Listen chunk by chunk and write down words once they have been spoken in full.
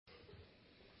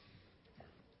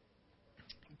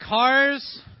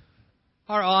Cars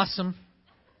are awesome.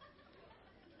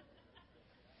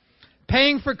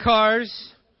 Paying for cars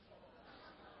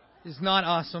is not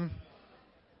awesome.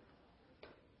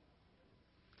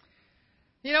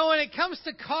 You know, when it comes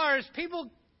to cars, people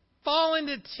fall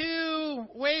into two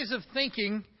ways of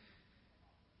thinking.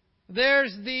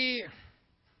 There's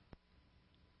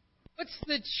what's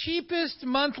the cheapest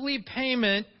monthly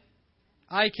payment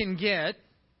I can get?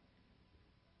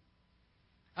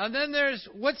 And then there's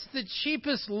what's the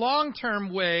cheapest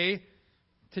long-term way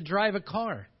to drive a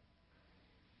car?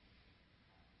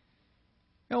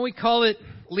 And we call it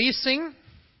leasing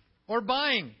or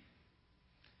buying.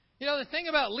 You know, the thing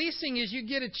about leasing is you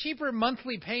get a cheaper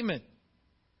monthly payment.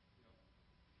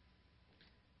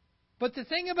 But the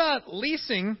thing about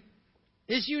leasing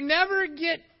is you never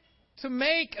get to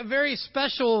make a very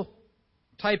special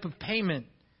type of payment,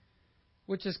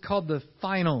 which is called the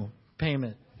final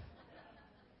payment.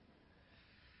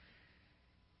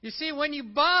 You see, when you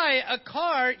buy a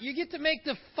car, you get to make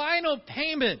the final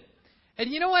payment.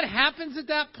 And you know what happens at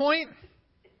that point?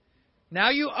 Now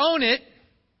you own it.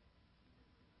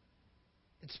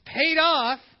 It's paid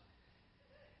off.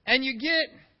 And you get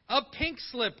a pink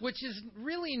slip, which is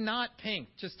really not pink,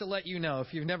 just to let you know,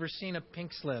 if you've never seen a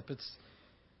pink slip.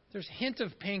 There's a hint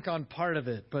of pink on part of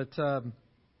it, but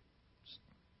just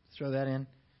throw that in.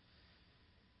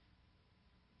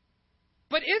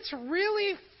 But it's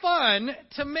really fun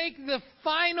to make the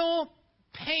final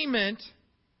payment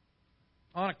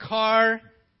on a car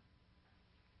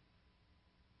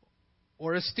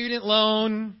or a student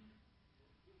loan.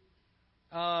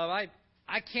 I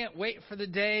can't wait for the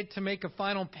day to make a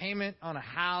final payment on a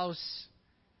house.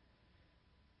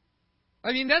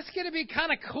 I mean, that's going to be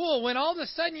kind of cool when all of a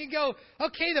sudden you go,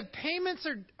 okay, the payments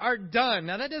are done.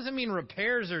 Now, that doesn't mean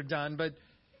repairs are done, but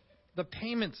the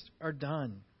payments are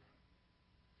done.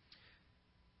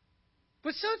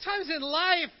 But sometimes in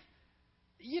life,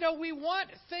 you know, we want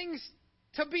things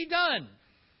to be done.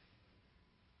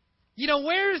 You know,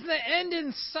 where's the end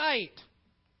in sight?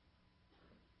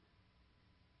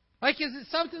 Like, is it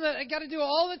something that I got to do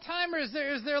all the time, or is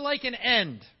there like an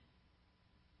end?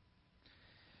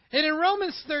 And in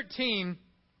Romans 13,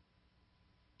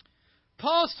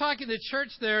 Paul's talking to the church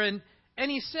there, and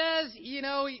he says, you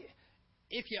know,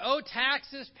 if you owe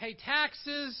taxes, pay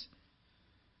taxes.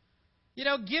 You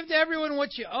know, give to everyone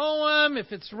what you owe them.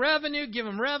 If it's revenue, give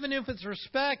them revenue. If it's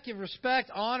respect, give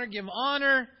respect. Honor, give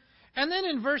honor. And then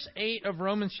in verse 8 of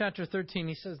Romans chapter 13,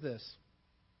 he says this.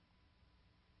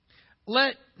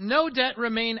 Let no debt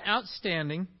remain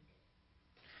outstanding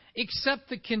except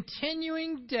the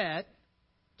continuing debt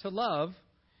to love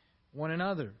one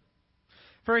another.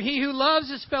 For he who loves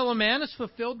his fellow man has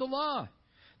fulfilled the law.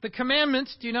 The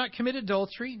commandments, do not commit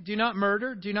adultery, do not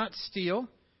murder, do not steal,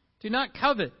 do not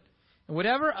covet. And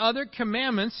whatever other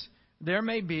commandments there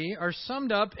may be are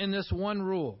summed up in this one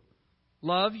rule.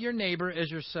 Love your neighbor as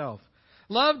yourself.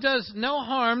 Love does no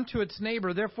harm to its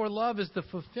neighbor. Therefore, love is the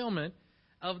fulfillment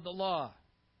of the law.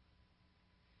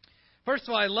 First of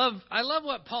all, I love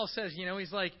what Paul says. You know,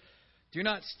 he's like, do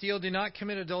not steal, do not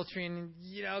commit adultery, and,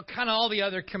 you know, kind of all the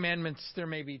other commandments there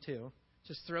may be too.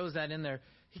 Just throws that in there.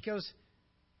 He goes,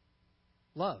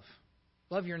 love.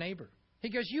 Love your neighbor. He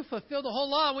goes, you fulfill the whole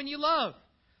law when you love.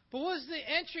 But what was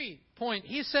the entry point?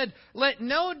 He said, let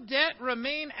no debt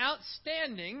remain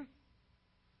outstanding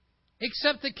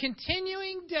except the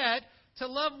continuing debt to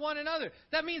love one another.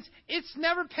 That means it's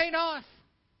never paid off.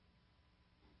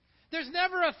 There's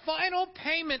never a final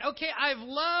payment. Okay, I've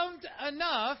loved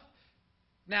enough.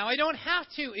 Now I don't have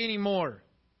to anymore.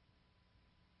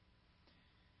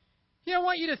 You know, I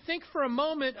want you to think for a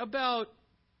moment about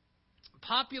a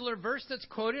popular verse that's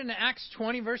quoted in Acts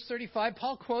 20, verse 35.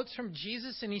 Paul quotes from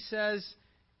Jesus and he says,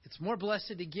 it's more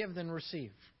blessed to give than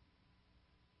receive.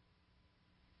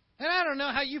 And I don't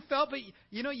know how you felt, but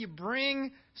you know, you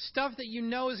bring stuff that you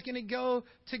know is going to go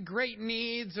to great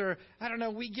needs, or I don't know,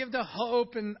 we give to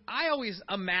hope. And I always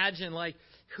imagine, like,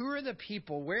 who are the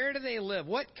people? Where do they live?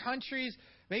 What countries?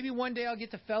 Maybe one day I'll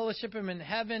get to fellowship them in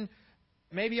heaven.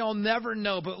 Maybe I'll never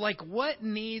know. But like, what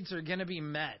needs are going to be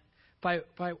met by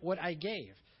what I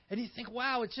gave? And you think,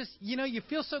 wow, it's just, you know, you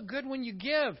feel so good when you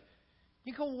give.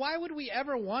 You go, why would we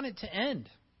ever want it to end?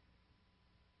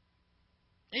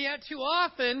 And yet too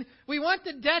often, we want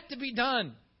the debt to be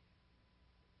done.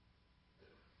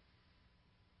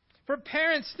 For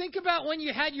parents, think about when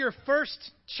you had your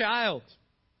first child.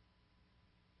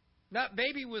 That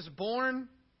baby was born.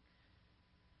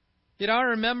 You know, I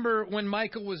remember when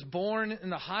Michael was born in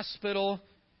the hospital,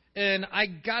 and I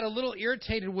got a little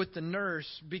irritated with the nurse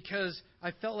because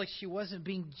I felt like she wasn't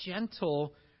being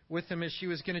gentle with him as she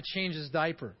was going to change his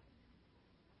diaper.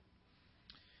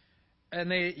 And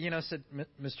they, said,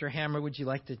 Mr. Hammer, would you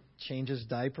like to change his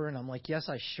diaper? And I'm like, yes,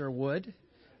 I sure would.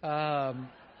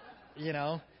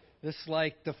 This is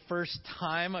like the first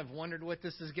time I've wondered what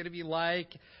this is going to be like.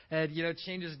 And,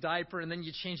 change his diaper, and then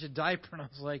you change the diaper. And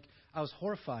I was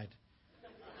horrified.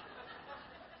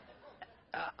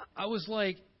 I was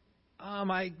like,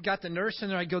 I got the nurse in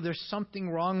there. I go, there's something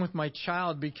wrong with my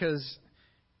child because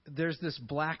there's this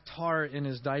black tar in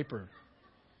his diaper.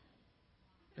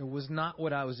 It was not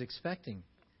what I was expecting.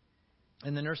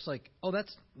 And the nurse like, oh,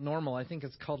 that's normal. I think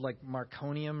it's called like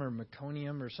meconium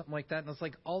or something like that. And it's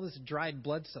like all this dried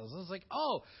blood cells. I was like,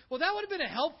 oh, well, that would have been a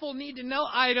helpful need-to-know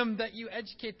item that you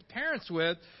educate the parents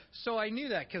with. So I knew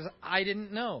that because I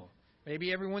didn't know.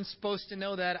 Maybe everyone's supposed to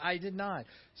know that. I did not.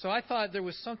 So I thought there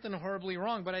was something horribly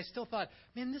wrong. But I still thought,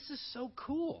 man, this is so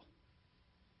cool.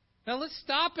 Now let's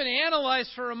stop and analyze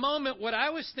for a moment what I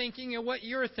was thinking and what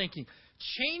you're thinking.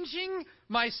 Changing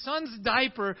my son's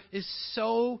diaper is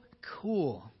so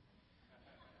cool.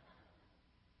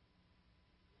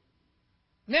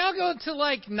 Now go to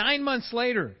like 9 months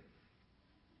later.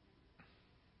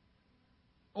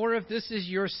 Or if this is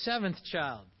your 7th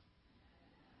child.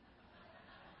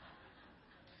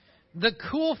 The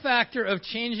cool factor of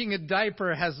changing a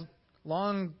diaper has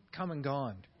long come and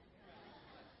gone.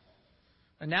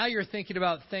 And now you're thinking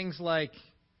about things like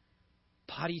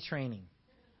potty training.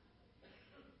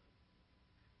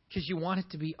 Because you want it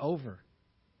to be over.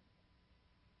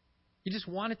 You just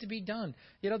want it to be done.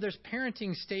 There's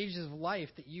parenting stages of life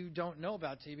that you don't know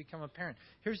about till you become a parent.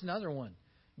 Here's another one.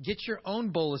 Get your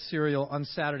own bowl of cereal on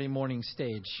Saturday morning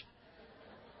stage.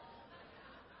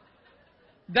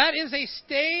 That is a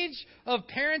stage of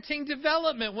parenting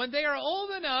development. When they are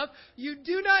old enough, you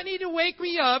do not need to wake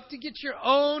me up to get your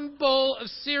own bowl of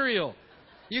cereal.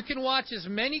 You can watch as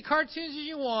many cartoons as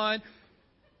you want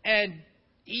and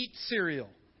eat cereal.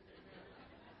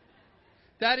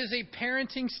 That is a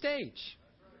parenting stage.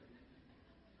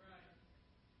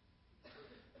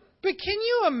 But can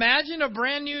you imagine a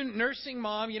brand new nursing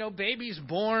mom, baby's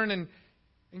born and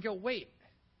go, wait,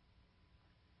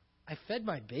 I fed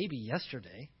my baby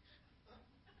yesterday.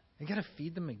 I got to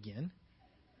feed them again?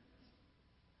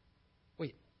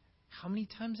 Wait, how many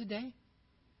times a day?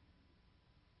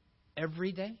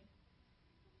 Every day?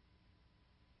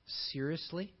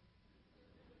 Seriously?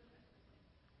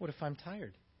 What if I'm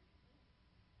tired?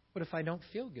 What if I don't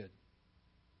feel good?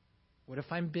 What if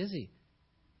I'm busy?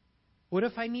 What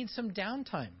if I need some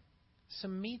downtime,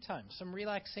 some me time, some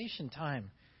relaxation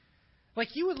time? Like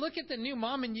you would look at the new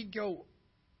mom and you'd go,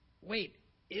 wait,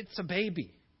 it's a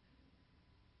baby.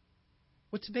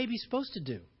 What's a baby supposed to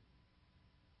do?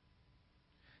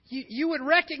 You would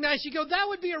recognize, you go, that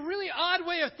would be a really odd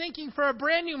way of thinking for a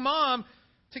brand new mom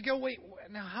to go, wait,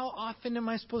 now how often am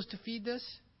I supposed to feed this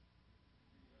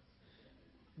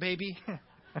baby?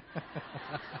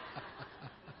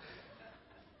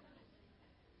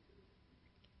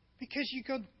 Because you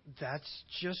go, that's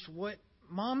just what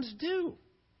moms do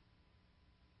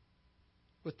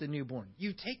with the newborn.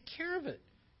 You take care of it.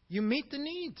 You meet the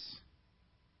needs.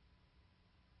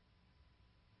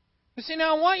 You see,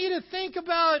 now I want you to think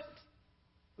about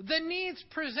the needs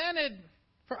presented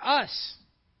for us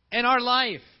in our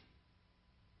life.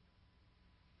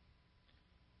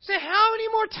 Say, how many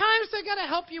more times they got to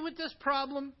help you with this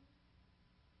problem?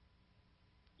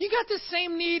 You got the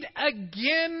same need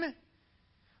again?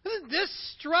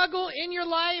 This struggle in your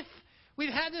life,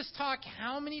 we've had this talk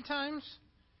how many times?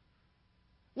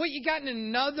 What, you got in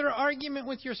another argument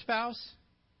with your spouse?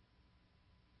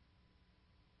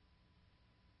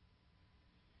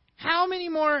 How many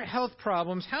more health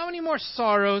problems? How many more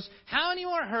sorrows? How many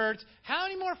more hurts? How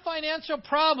many more financial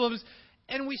problems?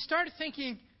 And we start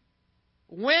thinking,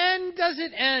 when does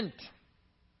it end?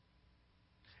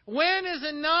 When is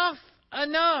enough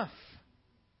enough?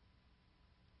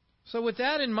 So with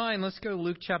that in mind, let's go to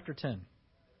Luke chapter 10.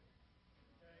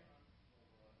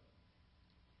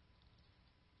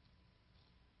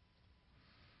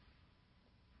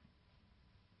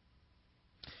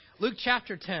 Luke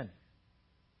chapter 10.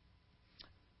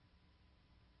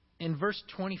 In verse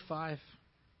 25, it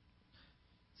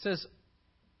says,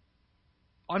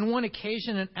 on one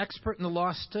occasion, an expert in the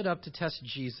law stood up to test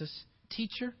Jesus.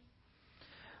 Teacher,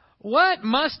 what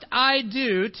must I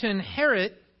do to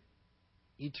inherit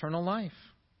eternal life?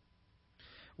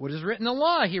 What is written in the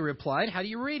law? He replied. How do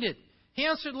you read it? He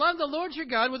answered, love the Lord your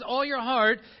God with all your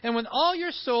heart and with all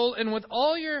your soul and with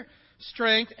all your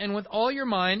strength and with all your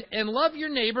mind, and love your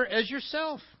neighbor as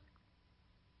yourself.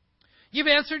 You've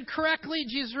answered correctly,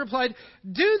 Jesus replied.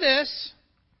 Do this,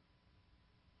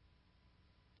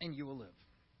 and you will live.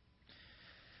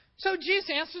 So Jesus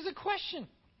answers a question.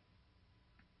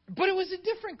 But it was a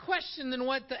different question than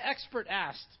what the expert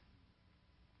asked.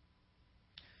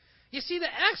 You see, the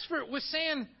expert was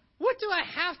saying, what do I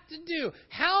have to do?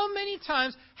 How many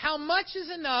times? How much is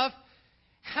enough?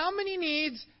 How many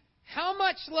needs? How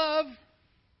much love?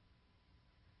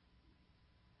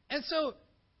 And so,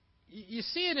 you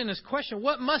see it in his question,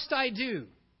 what must I do?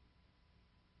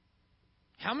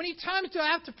 How many times do I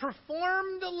have to perform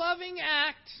the loving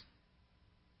act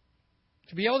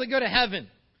to be able to go to heaven?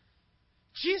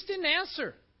 Jesus didn't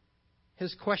answer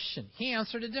his question. He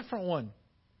answered a different one.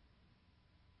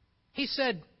 He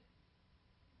said,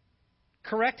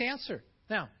 correct answer.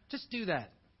 Now, just do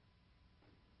that.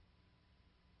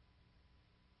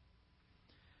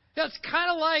 That's kind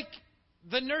of like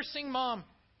the nursing mom.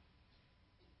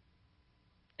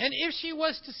 And if she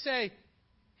was to say,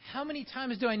 how many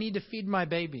times do I need to feed my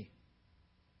baby?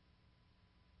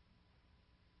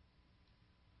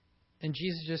 And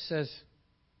Jesus just says,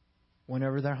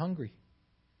 whenever they're hungry.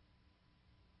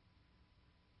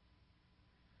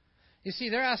 You see,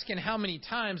 they're asking how many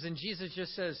times, and Jesus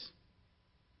just says,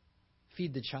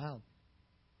 feed the child.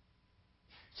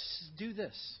 Just do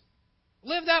this.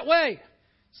 Live that way.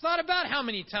 It's not about how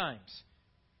many times.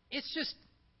 It's just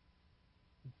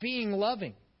being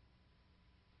loving.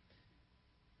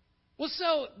 Well,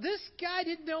 so this guy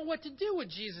didn't know what to do with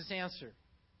Jesus' answer.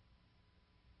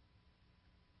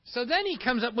 So then he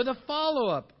comes up with a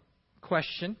follow-up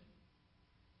question.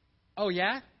 Oh,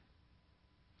 yeah?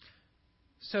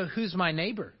 So who's my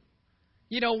neighbor?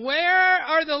 You know, where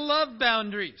are the love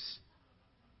boundaries?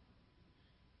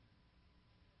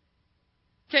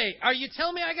 Okay, are you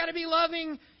telling me I got to be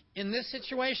loving in this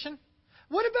situation?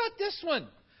 What about this one?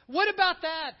 What about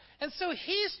that? And so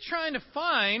he's trying to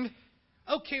find,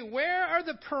 okay, where are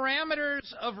the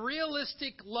parameters of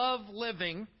realistic love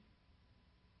living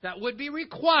that would be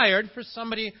required for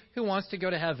somebody who wants to go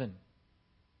to heaven?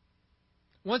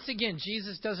 Once again,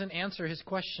 Jesus doesn't answer his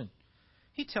question.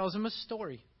 He tells him a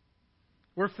story.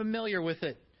 We're familiar with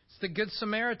it. It's the Good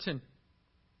Samaritan.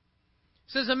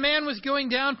 It says, a man was going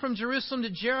down from Jerusalem to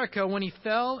Jericho when he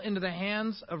fell into the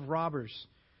hands of robbers.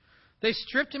 They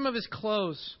stripped him of his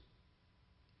clothes,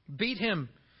 beat him,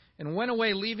 and went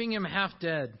away, leaving him half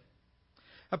dead.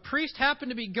 A priest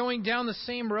happened to be going down the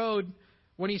same road.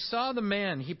 When he saw the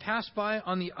man, he passed by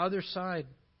on the other side.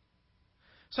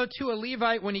 So too a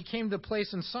Levite, when he came to the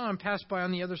place and saw him, passed by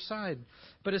on the other side.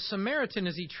 But a Samaritan,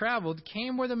 as he traveled,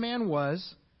 came where the man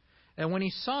was, and when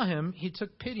he saw him, he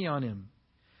took pity on him.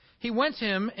 He went to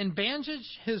him and bandaged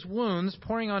his wounds,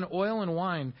 pouring on oil and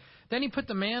wine. Then he put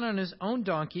the man on his own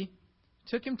donkey,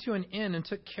 took him to an inn, and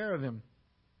took care of him.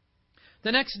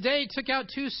 The next day he took out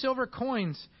 2 silver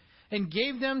coins and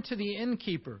gave them to the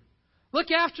innkeeper.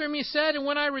 Look after him, he said, and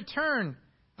when I return,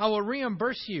 I will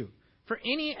reimburse you for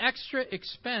any extra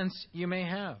expense you may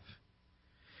have.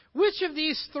 Which of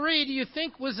these 3 do you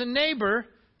think was a neighbor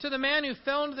to the man who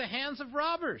fell into the hands of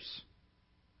robbers?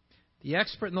 The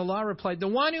expert in the law replied, the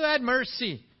one who had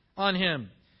mercy on him.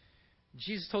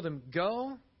 Jesus told him,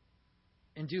 go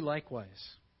and do likewise.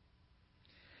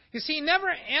 You see, he never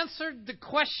answered the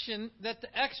question that the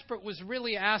expert was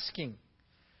really asking,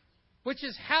 which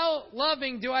is, how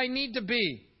loving do I need to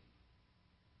be?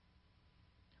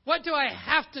 What do I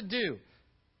have to do?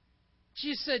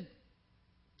 Jesus said,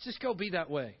 just go be that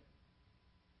way.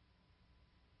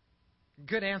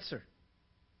 Good answer.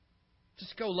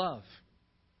 Just go love.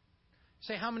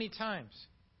 Say, how many times?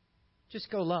 Just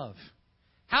go love.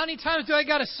 How many times do I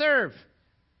got to serve?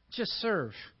 Just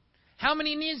serve. How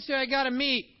many needs do I got to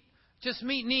meet? Just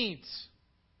meet needs.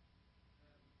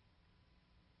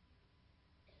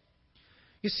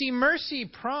 You see, mercy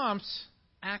prompts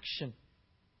action.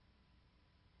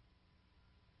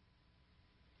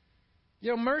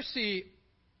 You know, mercy,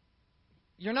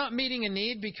 you're not meeting a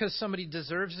need because somebody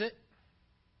deserves it.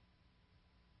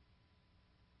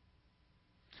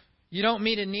 You don't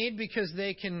meet a need because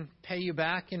they can pay you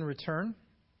back in return.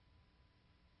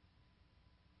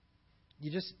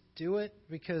 You just do it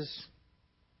because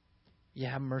you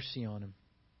have mercy on them.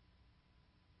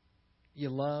 You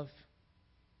love,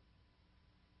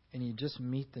 and you just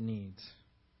meet the needs.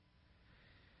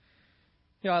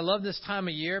 You know, I love this time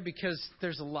of year because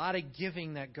there's a lot of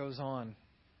giving that goes on.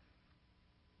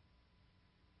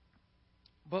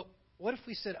 But what if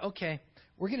we said, okay,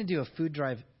 we're going to do a food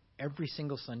drive every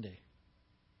single Sunday?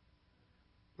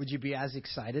 Would you be as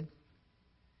excited?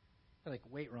 You're like,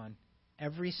 wait, Ron,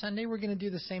 every Sunday we're going to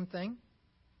do the same thing?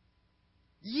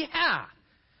 Yeah!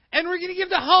 And we're going to give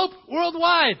the hope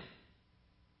worldwide.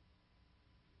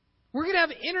 We're going to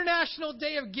have International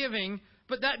Day of Giving,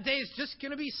 but that day is just going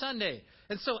to be Sunday.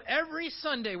 And so every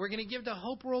Sunday we're going to give the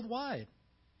hope worldwide.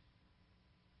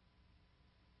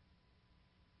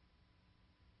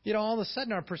 all of a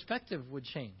sudden our perspective would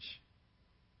change.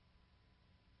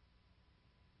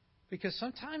 Because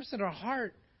sometimes in our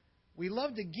heart, we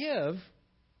love to give,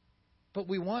 but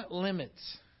we want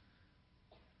limits.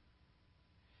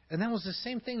 And that was the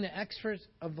same thing the expert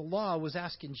of the law was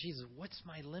asking Jesus, what's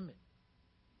my limit?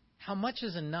 How much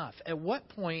is enough? At what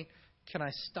point can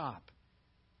I stop?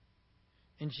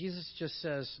 And Jesus just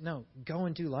says, no, go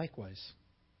and do likewise.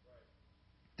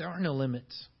 There are no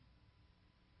limits.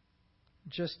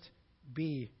 Just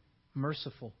be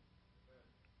merciful.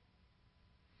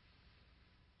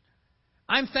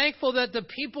 I'm thankful that the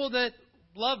people that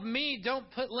love me don't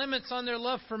put limits on their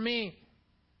love for me.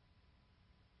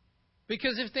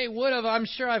 Because if they would have, I'm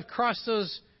sure I've crossed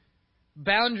those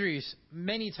boundaries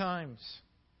many times.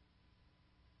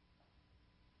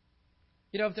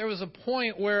 If there was a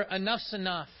point where enough's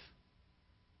enough,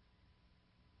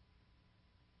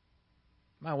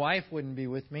 my wife wouldn't be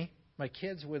with me. My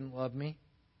kids wouldn't love me.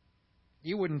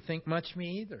 You wouldn't think much of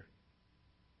me either.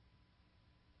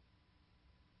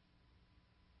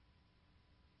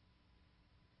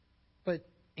 But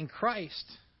in Christ,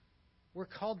 we're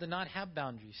called to not have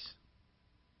boundaries.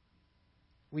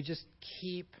 We just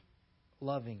keep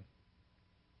loving.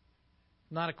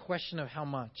 Not a question of how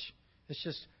much. It's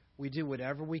just we do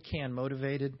whatever we can,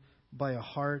 motivated by a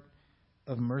heart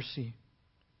of mercy.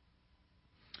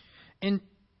 In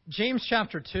James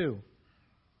chapter 2,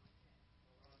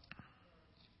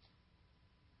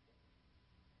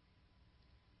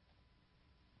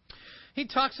 he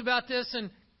talks about this, and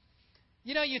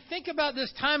you think about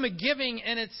this time of giving,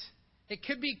 and it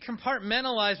could be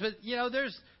compartmentalized, but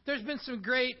there's been some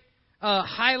great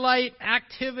highlight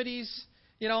activities,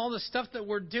 all the stuff that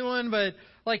we're doing, but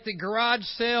like the garage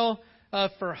sale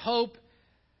for Hope,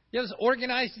 it was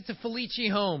organized at the Felici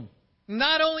home.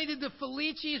 Not only did the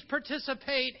Felicis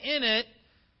participate in it,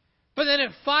 but then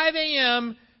at 5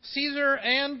 a.m., Caesar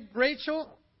and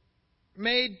Rachel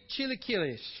made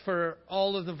chilaquiles for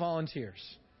all of the volunteers.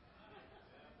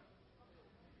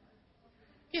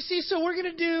 You see, so we're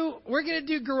gonna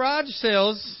do garage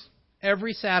sales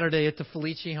every Saturday at the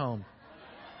Felici home.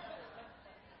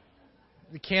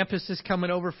 The campus is coming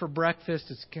over for breakfast.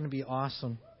 It's going to be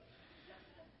awesome.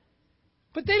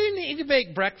 But they didn't need to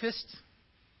make breakfast.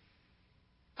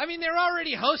 I mean, they're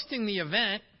already hosting the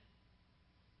event.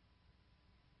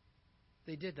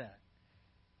 They did that.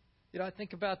 I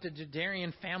think about the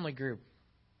Jadarian family group.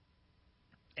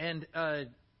 And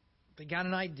they got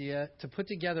an idea to put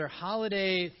together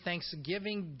holiday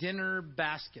Thanksgiving dinner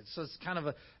baskets. So it's kind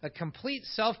of a complete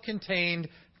self-contained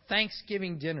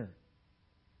Thanksgiving dinner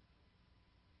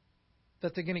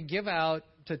that they're going to give out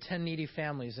to 10 needy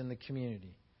families in the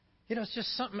community. It's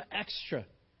just something extra.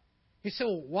 You say,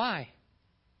 well, why?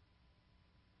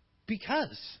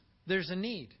 Because there's a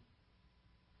need.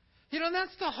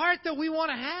 That's the heart that we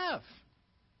want to have.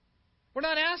 We're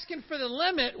not asking for the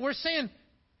limit. We're saying,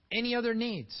 any other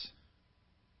needs?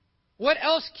 What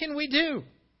else can we do?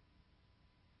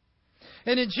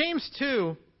 And in James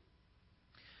 2,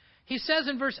 he says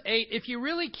in verse 8, if you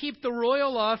really keep the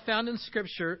royal law found in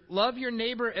Scripture, love your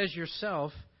neighbor as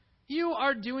yourself, you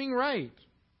are doing right.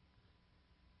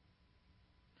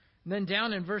 And then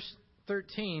down in verse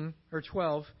 13 or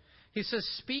 12, he says,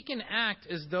 speak and act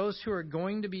as those who are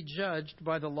going to be judged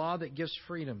by the law that gives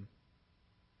freedom.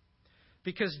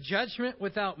 Because judgment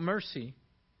without mercy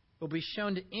will be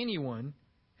shown to anyone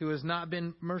who has not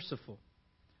been merciful.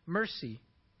 Mercy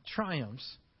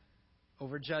triumphs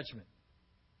over judgment.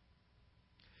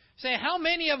 Say, how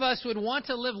many of us would want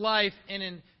to live life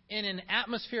in an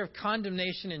atmosphere of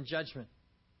condemnation and judgment?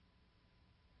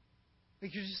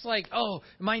 Like you're just like, oh,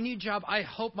 my new job, I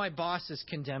hope my boss is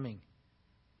condemning.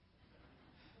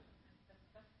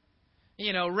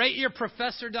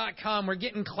 rateyourprofessor.com. We're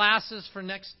getting classes for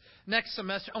next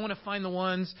semester. I want to find the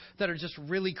ones that are just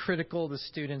really critical of the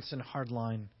students and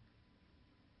hardline.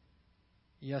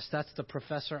 Yes, that's the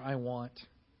professor I want.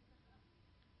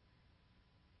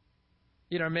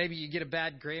 Maybe you get a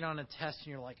bad grade on a test and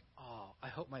you're like, oh, I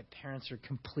hope my parents are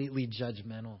completely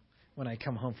judgmental when I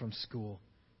come home from school.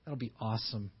 That'll be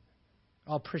awesome.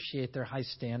 I'll appreciate their high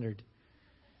standard.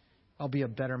 I'll be a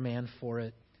better man for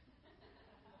it.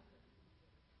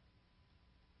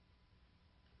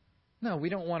 No, we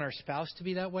don't want our spouse to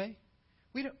be that way.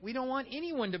 We don't want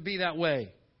anyone to be that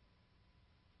way.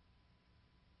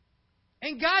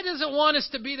 And God doesn't want us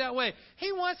to be that way.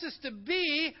 He wants us to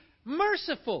be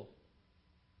merciful.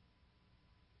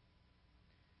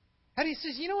 And he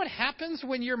says, you know what happens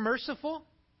when you're merciful?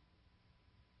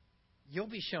 You'll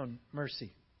be shown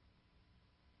mercy.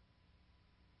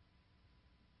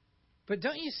 But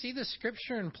don't you see the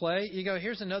scripture in play? You go,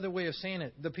 here's another way of saying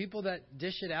it. The people that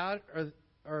dish it out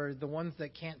are the ones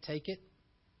that can't take it.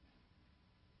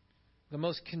 The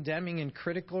most condemning and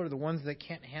critical are the ones that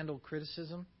can't handle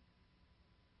criticism.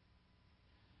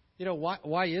 You know,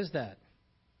 why is that?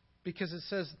 Because it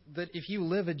says that if you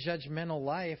live a judgmental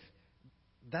life,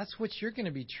 that's what you're going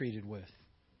to be treated with.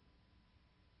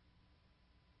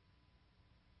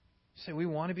 So we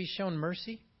want to be shown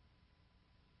mercy?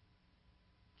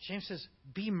 James says,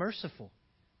 be merciful.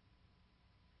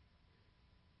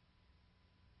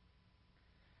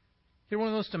 Here, one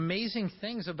of the most amazing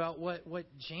things about what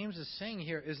James is saying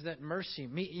here is that mercy,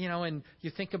 and you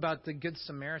think about the Good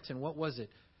Samaritan, what was it?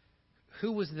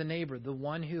 Who was the neighbor? The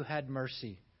one who had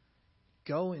mercy.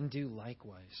 Go and do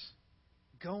likewise.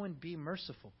 Go and be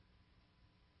merciful.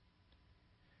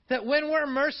 That when we're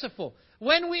merciful,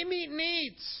 when we meet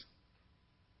needs,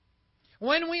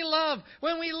 when we love,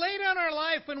 when we lay down our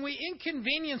life, when we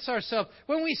inconvenience ourselves,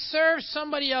 when we serve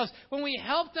somebody else, when we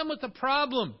help them with a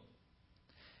problem,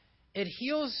 it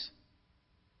heals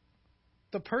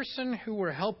the person who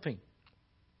we're helping.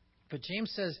 But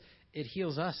James says it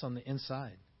heals us on the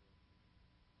inside.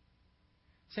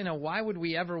 Say, now, why would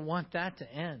we ever want that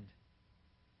to end?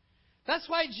 That's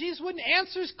why Jesus wouldn't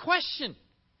answer his question.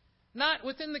 Not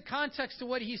within the context of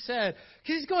what he said.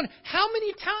 Because he's going, how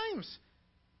many times?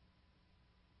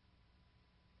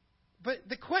 But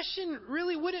the question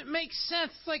really wouldn't make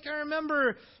sense. It's like I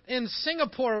remember in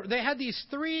Singapore, they had these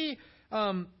three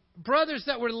brothers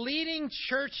that were leading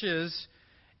churches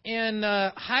in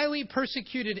highly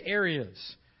persecuted areas.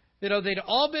 You know, they'd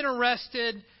all been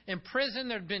arrested, imprisoned.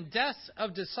 There'd been deaths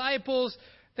of disciples.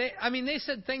 They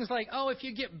said things like, oh, if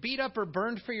you get beat up or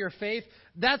burned for your faith,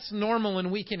 that's normal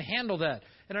and we can handle that.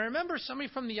 And I remember somebody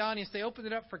from the audience, they opened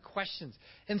it up for questions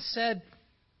and said,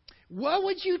 what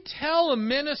would you tell a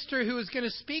minister who was going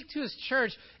to speak to his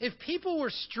church if people were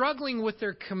struggling with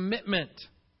their commitment?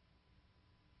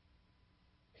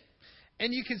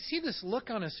 And you can see this look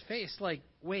on his face like,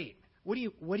 wait, what do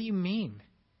you mean?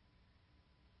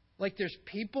 Like there's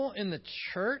people in the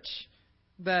church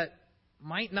that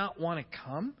might not want to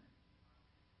come?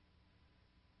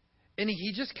 And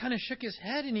he just kind of shook his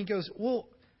head and he goes, well,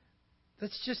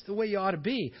 that's just the way you ought to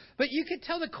be. But you could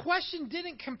tell the question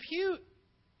didn't compute.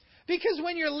 Because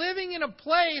when you're living in a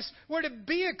place where to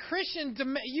be a Christian,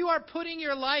 you are putting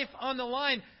your life on the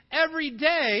line every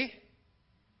day,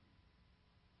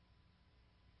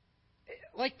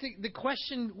 like the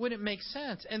question wouldn't make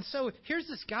sense. And so here's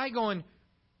this guy going,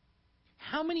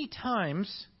 how many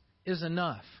times is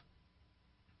enough?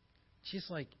 She's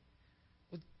like,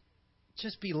 well,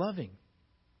 just be loving.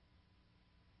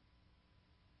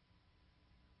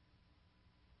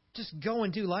 Just go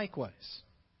and do likewise.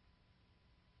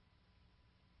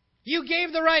 You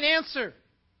gave the right answer.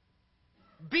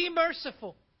 Be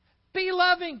merciful. Be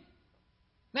loving.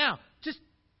 Now, just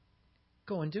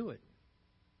go and do it.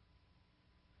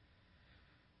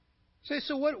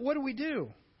 So what do we do?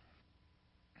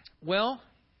 Well,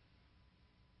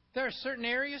 there are certain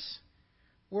areas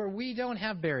where we don't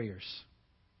have barriers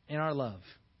in our love.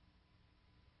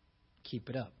 Keep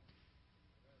it up.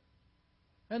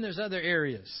 And there's other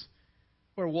areas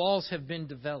where walls have been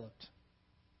developed.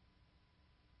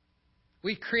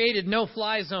 We've created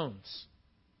no-fly zones.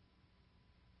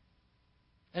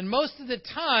 And most of the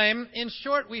time, in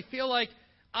short, we feel like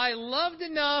I loved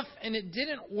enough and it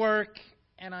didn't work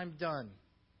and I'm done.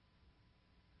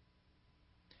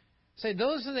 Say,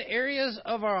 those are the areas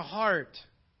of our heart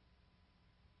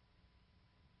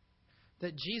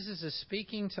that Jesus is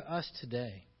speaking to us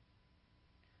today.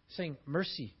 Saying,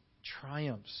 mercy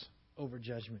triumphs over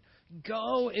judgment.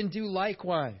 Go and do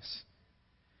likewise.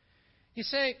 You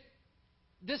say,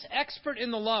 this expert in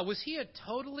the law, was he a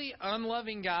totally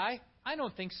unloving guy? I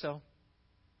don't think so.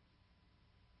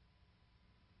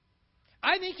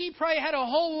 I think he probably had a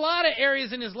whole lot of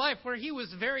areas in his life where he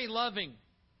was very loving.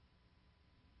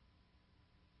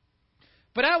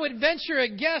 But I would venture a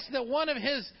guess that one of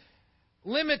his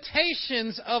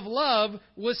limitations of love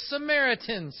was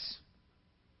Samaritans.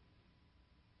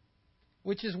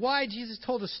 Which is why Jesus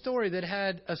told a story that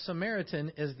had a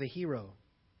Samaritan as the hero.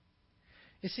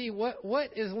 You see,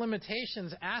 what is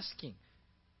limitations asking?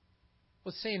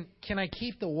 Well, saying, can I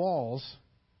keep the walls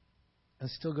and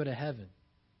still go to heaven?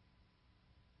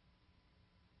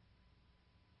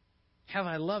 Have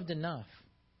I loved enough?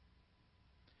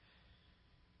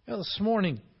 You know, this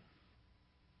morning,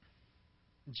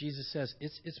 Jesus says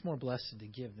it's more blessed to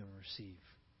give than receive.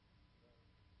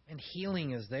 And healing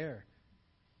is there.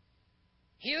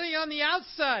 Healing on the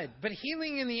outside, but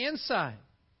healing in the inside.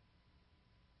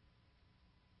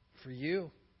 For you,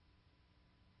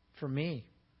 for me.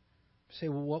 Say,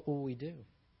 well, what will we do?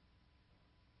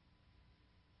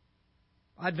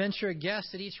 I'd venture a guess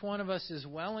that each one of us is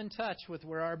well in touch with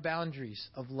where our boundaries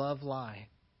of love lie.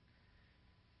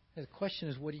 The question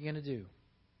is, what are you going to do?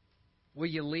 Will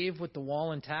you leave with the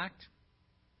wall intact?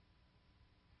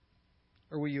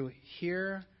 Or will you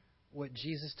hear what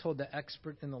Jesus told the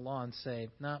expert in the law and say,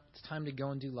 no, it's time to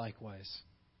go and do likewise?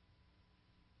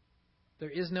 There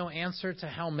is no answer to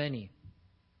how many.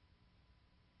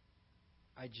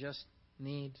 I just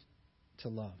need to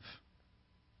love.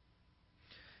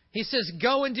 He says,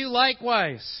 go and do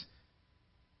likewise.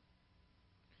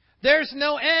 There's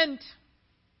no end.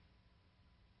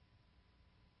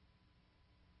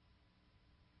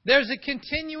 There's a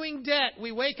continuing debt.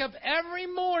 We wake up every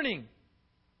morning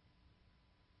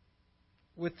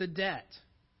with the debt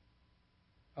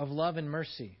of love and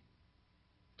mercy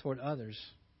toward others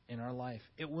in our life.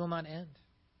 It will not end.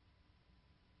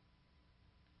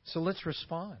 So let's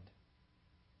respond.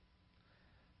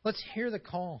 Let's hear the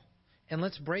call. And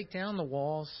let's break down the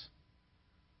walls.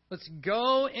 Let's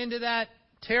go into that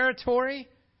territory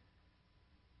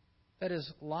that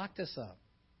has locked us up.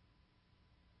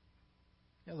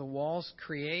 You know, the walls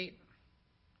create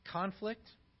conflict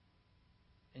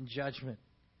and judgment.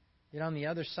 Yet on the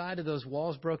other side of those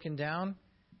walls broken down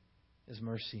is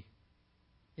mercy.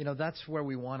 You know, that's where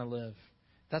we want to live.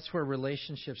 That's where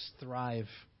relationships thrive.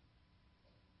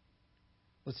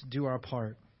 Let's do our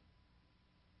part.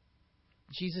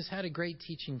 Jesus had a great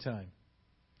teaching time.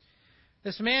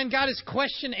 This man got his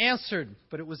question answered,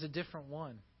 but it was a different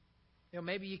one. You know,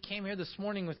 maybe you came here this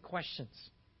morning with questions.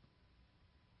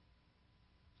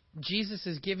 Jesus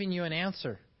is giving you an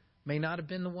answer. May not have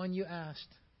been the one you asked,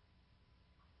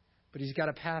 but He's got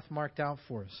a path marked out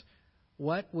for us.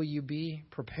 What will you be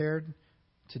prepared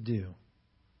to do?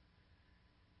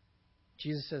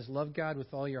 Jesus says, love God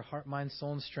with all your heart, mind,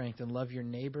 soul, and strength, and love your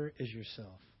neighbor as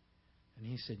yourself. And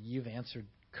He said, you've answered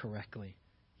correctly.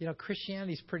 You know,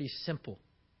 Christianity is pretty simple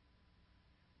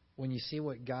when you see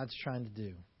what God's trying to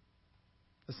do.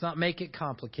 Let's not make it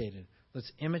complicated.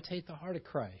 Let's imitate the heart of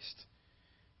Christ.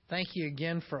 Thank you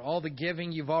again for all the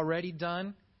giving you've already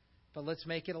done, but let's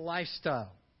make it a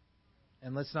lifestyle.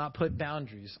 And let's not put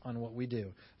boundaries on what we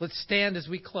do. Let's stand as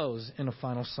we close in a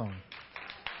final song.